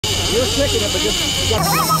You're sticking it, but just...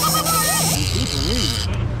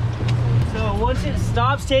 So once it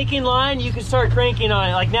stops taking line, you can start cranking on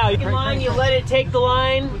it. Like now, you can line, you let it take the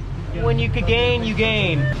line. When you could gain, you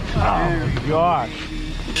gain. Oh, gosh.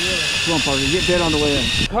 Come on, Parker, get dead on the way in.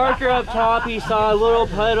 Parker up top, he saw a little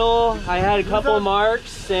puddle. I had a couple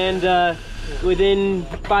marks, and within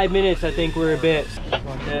 5 minutes, I think we're a bit.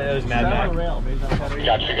 It was Mad Max.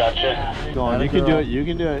 Gotcha. Go on, you can do it, you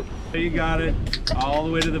can do it. You got it. All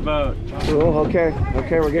the way to the boat. Cool, okay,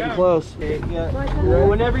 we're getting close.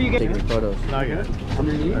 Whenever you get... Taking photos. Not good.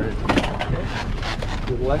 Underneath.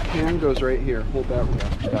 The left hand goes right here. Hold that one.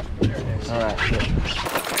 Yeah. All right. Good.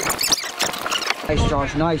 Nice,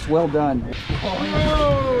 Josh. Nice. Well done.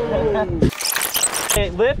 Hey,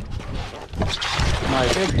 lift.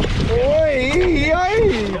 Nice.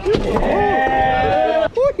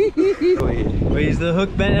 Wait, is the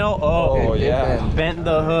hook bent? Oh, yeah. Bent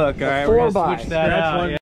the hook. All right, we're gonna switch that out.